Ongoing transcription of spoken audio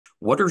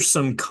what are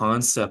some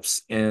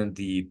concepts in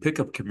the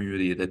pickup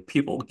community that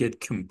people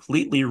get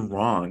completely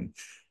wrong?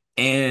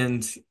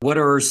 And what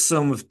are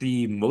some of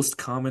the most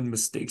common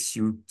mistakes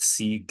you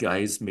see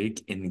guys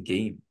make in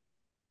game?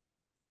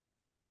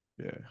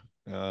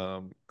 Yeah.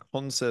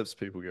 Concepts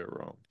people get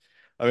wrong.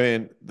 I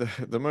mean,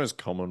 the most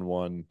common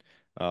one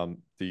that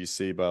you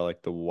see by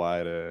like the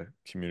wider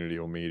community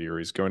or media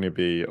is going to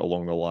be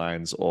along the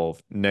lines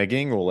of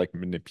negging or like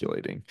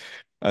manipulating.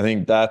 I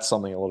think that's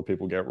something a lot of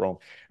people get wrong.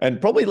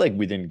 And probably like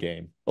within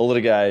game, a lot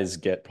of guys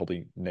get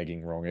probably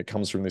negging wrong. It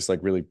comes from this like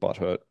really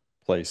butthurt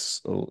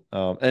place.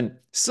 And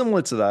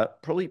similar to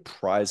that, probably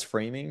prize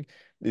framing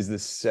is the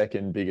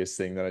second biggest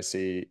thing that I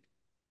see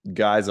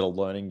guys that are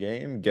learning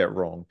game get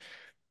wrong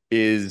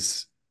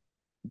is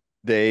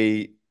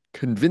they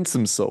convince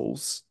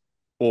themselves,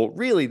 or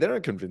really, they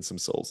don't convince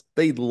themselves.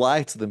 They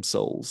lie to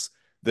themselves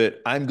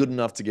that I'm good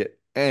enough to get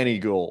any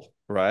goal,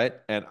 right?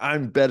 And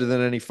I'm better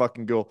than any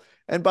fucking goal.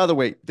 And by the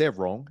way, they're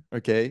wrong,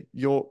 okay?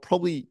 You're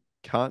probably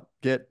can't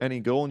get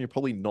any goal, and you're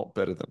probably not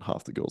better than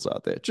half the girls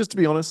out there. Just to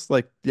be honest,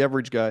 like the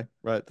average guy,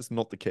 right? That's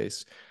not the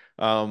case.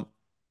 Um,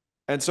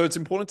 and so it's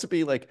important to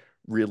be like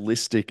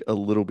realistic a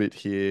little bit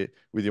here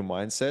with your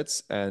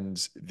mindsets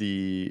and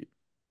the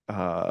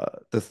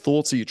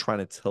thoughts that you're trying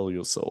to tell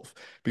yourself.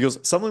 Because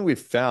something we've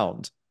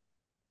found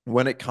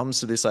when it comes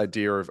to this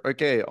idea of,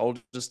 okay, I'll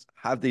just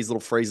have these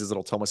little phrases that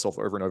I'll tell myself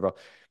over and over.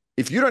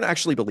 If you don't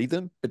actually believe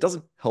them, it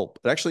doesn't help.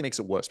 It actually makes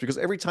it worse because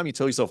every time you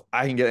tell yourself,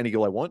 I can get any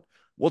goal I want,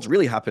 what's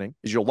really happening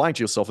is you're lying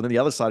to yourself. And then the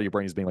other side of your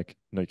brain is being like,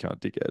 no, you can't,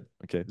 dickhead.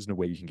 Okay. There's no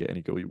way you can get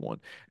any goal you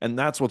want. And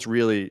that's what's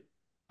really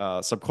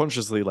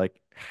subconsciously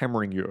like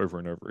hammering you over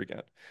and over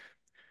again.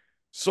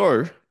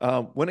 So,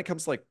 when it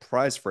comes to like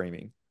prize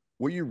framing,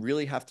 what you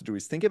really have to do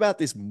is think about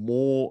this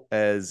more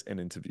as an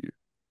interview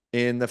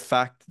in the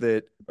fact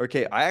that,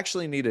 okay, I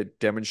actually need to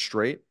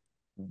demonstrate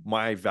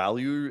my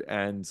value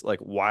and like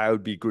why I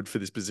would be good for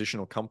this position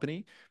or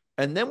company.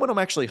 And then when I'm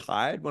actually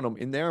hired, when I'm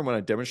in there and when I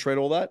demonstrate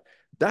all that,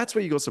 that's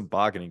where you got some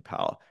bargaining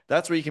power.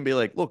 That's where you can be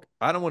like, look,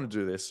 I don't want to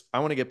do this. I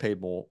want to get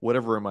paid more,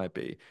 whatever it might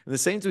be. And the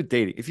same with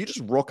dating. If you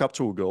just rock up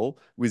to a girl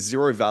with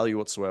zero value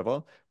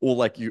whatsoever, or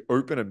like you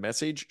open a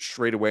message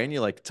straight away and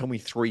you're like, tell me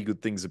three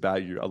good things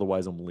about you,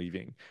 otherwise I'm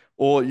leaving.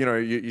 Or,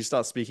 you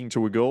start speaking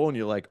to a girl and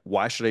you're like,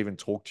 why should I even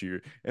talk to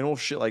you? And all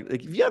shit like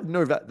if you have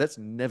no that's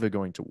never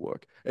going to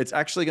work. It's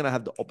actually going to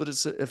have the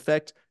opposite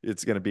effect.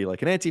 It's going to be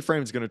like an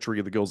anti-frame. It's going to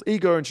trigger the girl's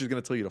ego and she's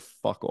going to tell you to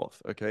fuck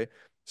off. Okay.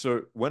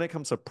 So when it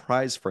comes to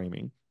prize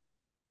framing,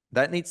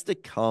 that needs to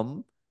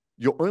come.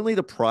 You're only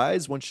the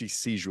prize once she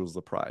sees you as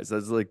the prize.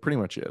 That's like pretty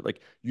much it.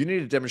 Like you need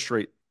to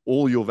demonstrate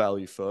all your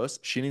value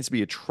first. She needs to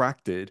be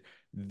attracted.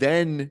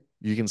 Then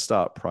you can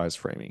start prize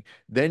framing.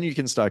 Then you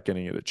can start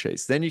getting it a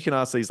chase. Then you can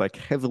ask these like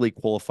heavily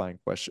qualifying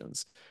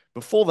questions.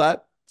 Before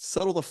that,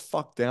 settle the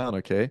fuck down,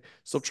 okay?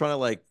 Stop trying to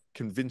like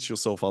convince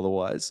yourself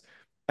otherwise.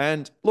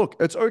 And look,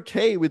 it's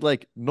okay with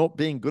like not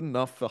being good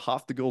enough for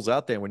half the girls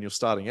out there when you're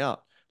starting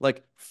out.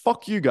 Like,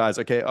 fuck you guys,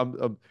 okay?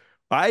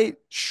 I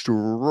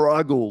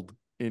struggled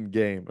in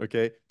game.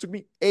 Okay, it took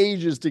me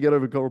ages to get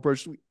over cover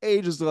approach. It took me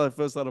ages till I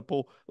first started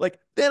pull. Like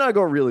then I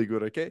got really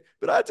good. Okay,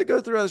 but I had to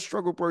go through that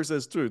struggle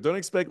process too. Don't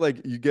expect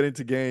like you get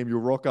into game, you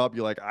rock up,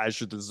 you're like I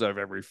should deserve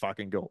every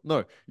fucking goal.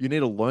 No, you need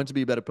to learn to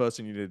be a better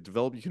person. You need to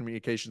develop your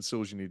communication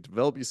skills. You need to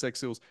develop your sex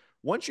skills.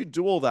 Once you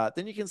do all that,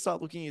 then you can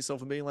start looking at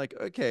yourself and being like,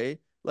 okay,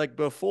 like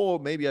before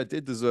maybe I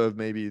did deserve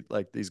maybe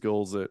like these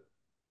goals that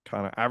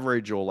kind of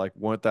average or like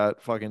weren't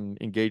that fucking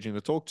engaging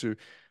to talk to.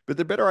 But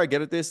the better I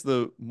get at this,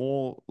 the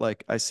more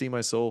like I see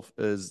myself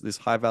as this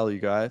high value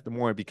guy, the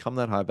more I become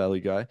that high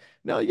value guy.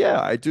 Now, yeah,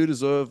 I do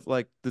deserve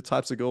like the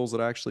types of goals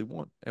that I actually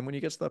want. And when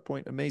you get to that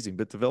point, amazing,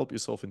 but develop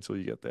yourself until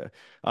you get there.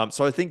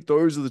 So I think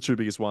those are the two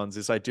biggest ones.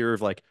 This idea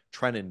of like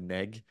trying to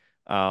neg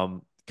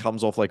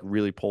comes off like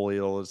really poorly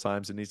all the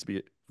times. It needs to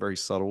be very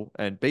subtle.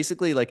 And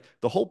basically, like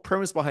the whole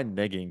premise behind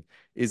negging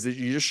is that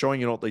you're just showing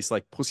you're not this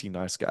like pussy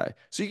nice guy.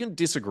 So you can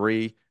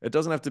disagree. It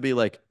doesn't have to be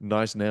like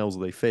nice nails,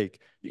 are they fake?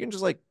 You can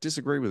just like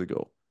disagree with a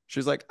girl.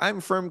 She's like, I'm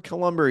from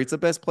Colombia. It's the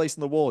best place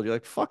in the world. You're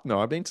like, fuck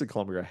no, I've been to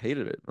Colombia. I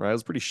hated it. Right. It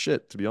was pretty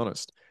shit, to be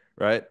honest.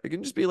 Right. It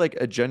can just be like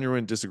a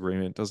genuine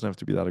disagreement. It doesn't have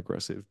to be that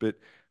aggressive. But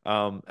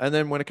and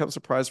then when it comes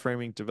to prize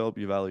framing, develop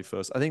your value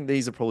first. I think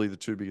these are probably the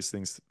two biggest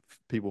things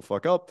people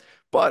fuck up.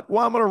 But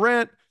while I'm on a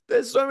rant,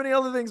 there's so many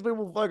other things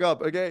people fuck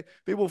up. Okay.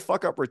 People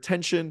fuck up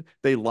retention.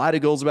 They lie to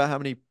girls about how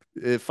many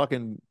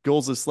fucking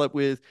girls they slept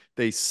with.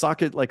 They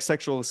suck at like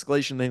sexual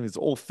escalation. They think it's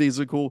all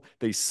physical.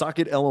 They suck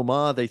at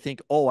LMR. They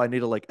think, oh, I need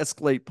to like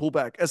escalate, pull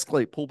back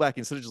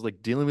instead of just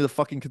like dealing with a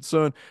fucking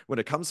concern. When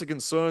it comes to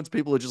concerns,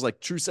 people are just like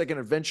 2 second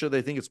adventure.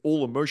 They think it's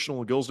all emotional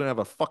and girls don't have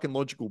a fucking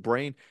logical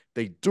brain.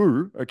 They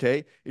do.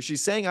 Okay. If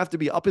she's saying I have to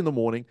be up in the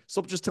morning,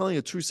 stop just telling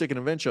a 2 second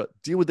adventure.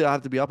 Deal with it. I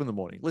have to be up in the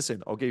morning.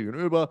 Listen, I'll give you an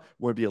Uber.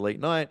 Won't be a late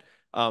night.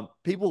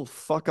 People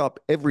fuck up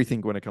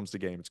everything when it comes to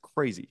game. It's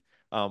crazy.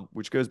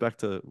 Which goes back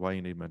to why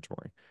you need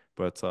mentoring.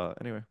 But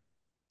anyway,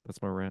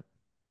 that's my rant.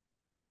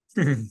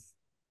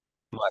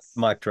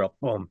 Mic drop.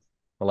 Boom.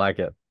 I like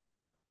it.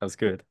 That's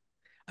good.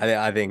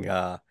 I think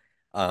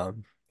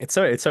It's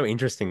so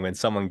interesting when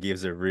someone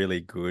gives a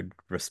really good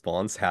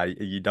response, how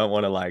you don't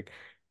want to like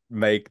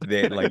make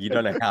their like you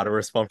don't know how to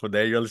respond from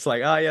there. You're just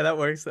like, oh yeah, that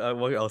works.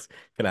 What else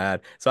can I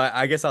add? So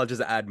I guess I'll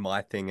just add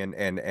my thing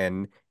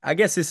and I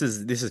guess this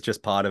is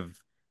just part of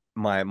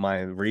my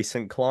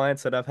recent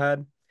clients that I've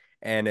had.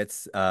 And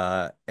it's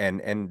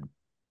and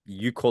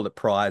you called it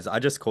prize. I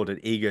just called it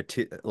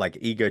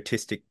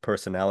egotistic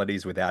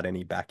personalities without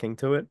any backing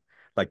to it.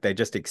 Like they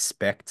just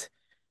expect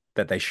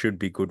that they should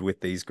be good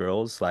with these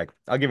girls. Like,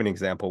 I'll give an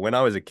example. When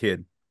I was a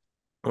kid,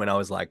 when I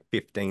was like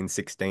 15,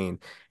 16,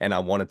 and I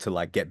wanted to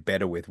like get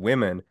better with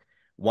women,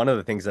 one of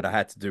the things that I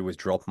had to do was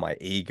drop my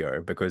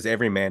ego because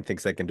every man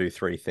thinks they can do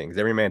three things.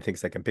 Every man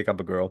thinks they can pick up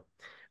a girl,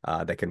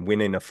 they can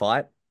win in a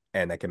fight,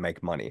 and they can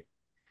make money.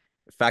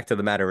 Fact of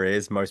the matter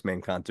is, most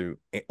men can't do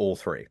all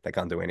three. They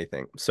can't do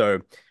anything. So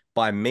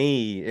by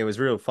me, it was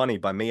real funny.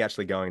 By me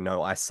actually going,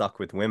 no, I suck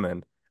with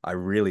women. I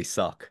really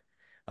suck.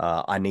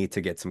 I need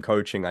to get some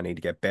coaching. I need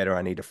to get better.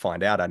 I need to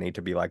find out. I need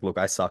to be like, look,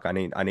 I suck. I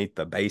need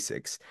the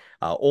basics.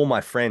 All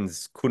my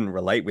friends couldn't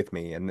relate with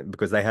me, and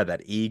because they had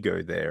that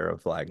ego there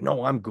of like,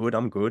 no, I'm good.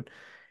 I'm good.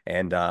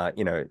 And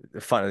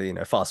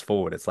fast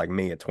forward, it's like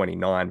me at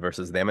 29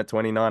 versus them at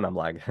 29. I'm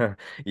like,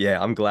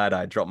 yeah, I'm glad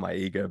I dropped my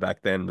ego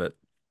back then, but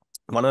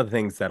one of the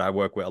things that I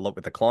work with a lot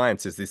with the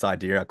clients is this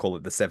idea, I call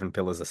it the seven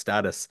pillars of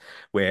status,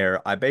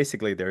 where I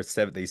basically there's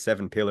these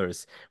seven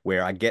pillars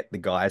where I get the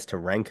guys to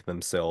rank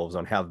themselves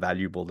on how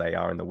valuable they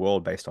are in the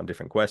world based on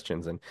different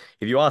questions. And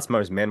if you ask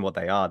most men what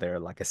they are,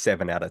 they're like a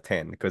 7 out of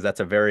 10 because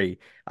that's a very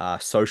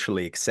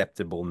socially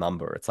acceptable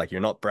number. It's like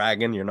you're not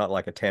bragging, you're not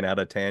like a 10 out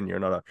of 10, you're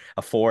not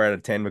a 4 out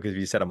of 10 because if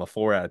you said I'm a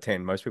 4 out of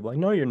 10, most people are like,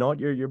 no, you're not,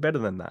 you're better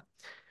than that.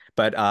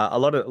 But a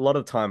lot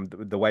of time,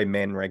 the way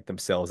men rank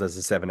themselves as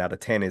a 7 out of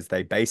 10 is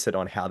they base it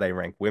on how they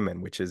rank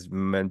women, which is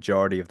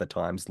majority of the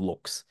times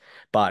looks.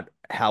 But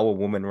how a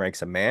woman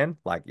ranks a man,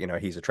 like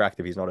he's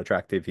attractive, he's not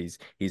attractive, he's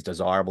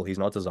desirable, he's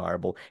not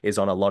desirable, is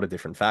on a lot of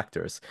different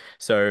factors.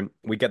 So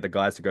we get the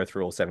guys to go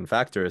through all seven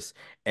factors,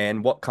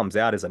 and what comes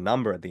out is a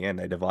number at the end.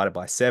 They divide it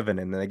by seven,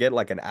 and then they get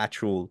like an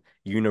actual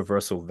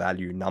universal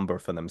value number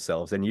for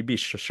themselves. And you'd be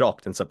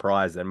shocked and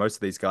surprised that most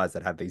of these guys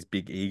that have these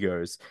big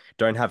egos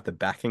don't have the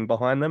backing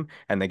behind them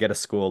and they get a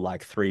score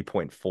like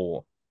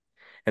 3.4.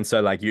 And so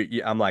like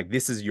I'm like,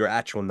 this is your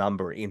actual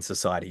number in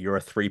society. You're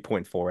a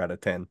 3.4 out of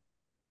 10.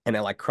 And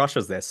it like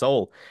crushes their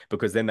soul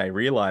because then they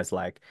realize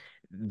like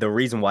the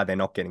reason why they're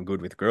not getting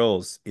good with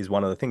girls is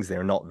one of the things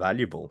they're not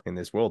valuable in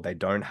this world. They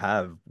don't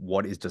have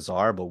what is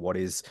desirable, what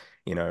is,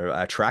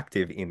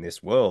 attractive in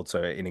this world.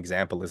 So an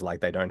example is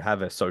like they don't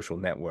have a social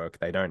network,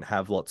 they don't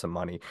have lots of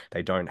money,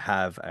 they don't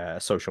have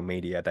social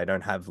media, they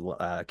don't have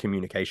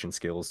communication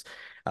skills.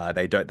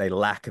 They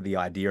lack the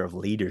idea of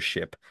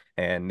leadership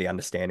and the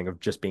understanding of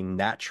just being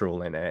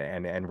natural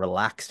and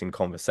relaxed in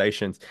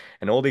conversations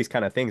and all these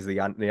kind of things, the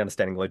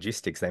understanding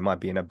logistics. They might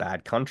be in a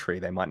bad country.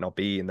 They might not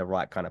be in the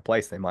right kind of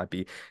place. They might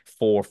be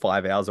 4 or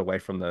 5 hours away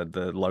from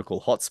the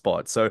local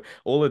hotspot. So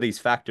all of these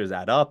factors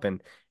add up.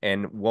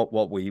 And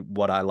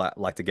what I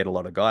like to get a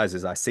lot of guys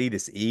is I see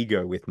this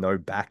ego with no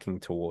backing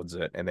towards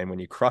it. And then when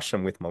you crush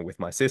them with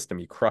my system,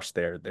 you crush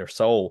their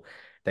soul.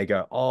 They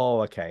go,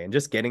 oh, okay. And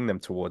just getting them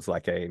towards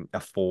like a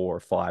 4 or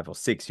 5 or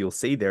 6, you'll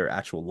see their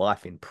actual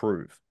life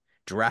improve,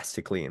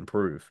 drastically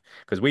improve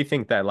because we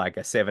think that like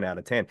a 7 out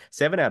of 10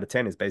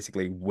 is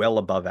basically well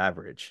above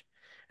average.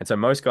 And so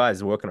most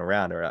guys working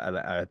around are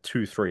a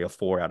 2, 3, or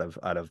 4 out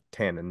of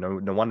 10. And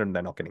no wonder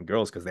they're not getting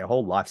girls because their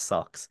whole life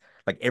sucks.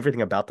 Like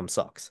everything about them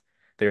sucks.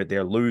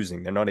 They're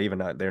losing. They're not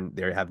even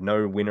they have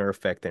no winner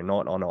effect. They're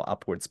not on an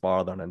upward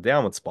spiral, they're on a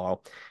downward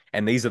spiral.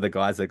 And these are the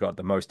guys that got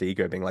the most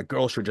ego, being like,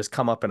 girls should just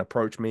come up and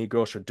approach me.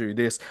 Girls should do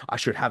this. I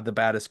should have the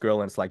baddest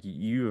girl. And it's like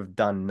you have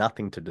done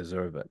nothing to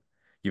deserve it.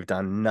 You've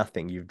done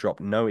nothing. You've dropped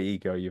no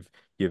ego.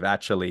 You've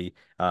actually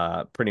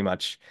pretty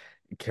much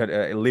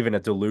live in a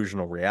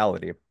delusional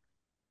reality.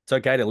 It's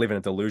okay to live in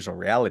a delusional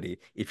reality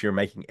if you're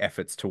making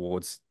efforts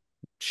towards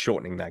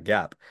shortening that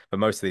gap. But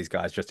most of these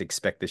guys just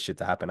expect this shit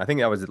to happen. I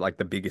think that was like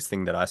the biggest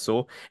thing that I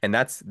saw, and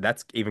that's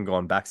even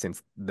gone back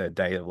since the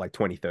day of like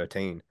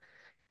 2013.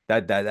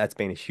 That's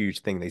been a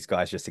huge thing. These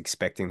guys just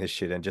expecting this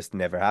shit and just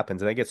never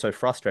happens. And they get so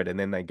frustrated and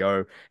then they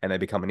go and they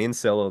become an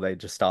incel or they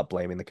just start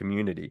blaming the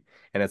community.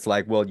 And it's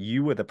like, well,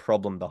 you were the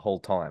problem the whole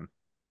time.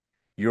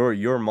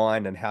 Your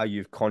mind and how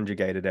you've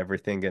conjugated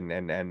everything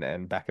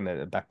and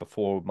back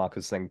before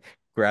Marcus saying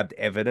grabbed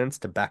evidence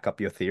to back up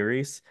your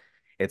theories.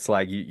 It's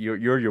like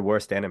you're your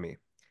worst enemy.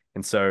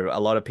 And so a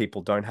lot of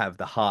people don't have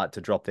the heart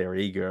to drop their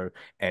ego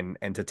and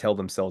to tell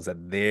themselves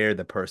that they're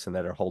the person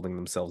that are holding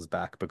themselves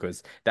back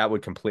because that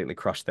would completely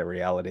crush their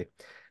reality.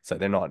 So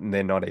they're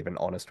not even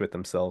honest with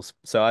themselves.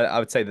 So I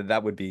would say that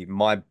that would be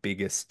my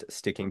biggest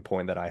sticking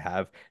point that I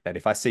have, that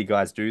if I see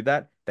guys do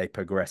that, they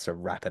progress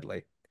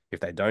rapidly. If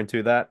they don't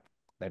do that,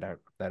 they don't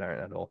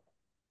at all.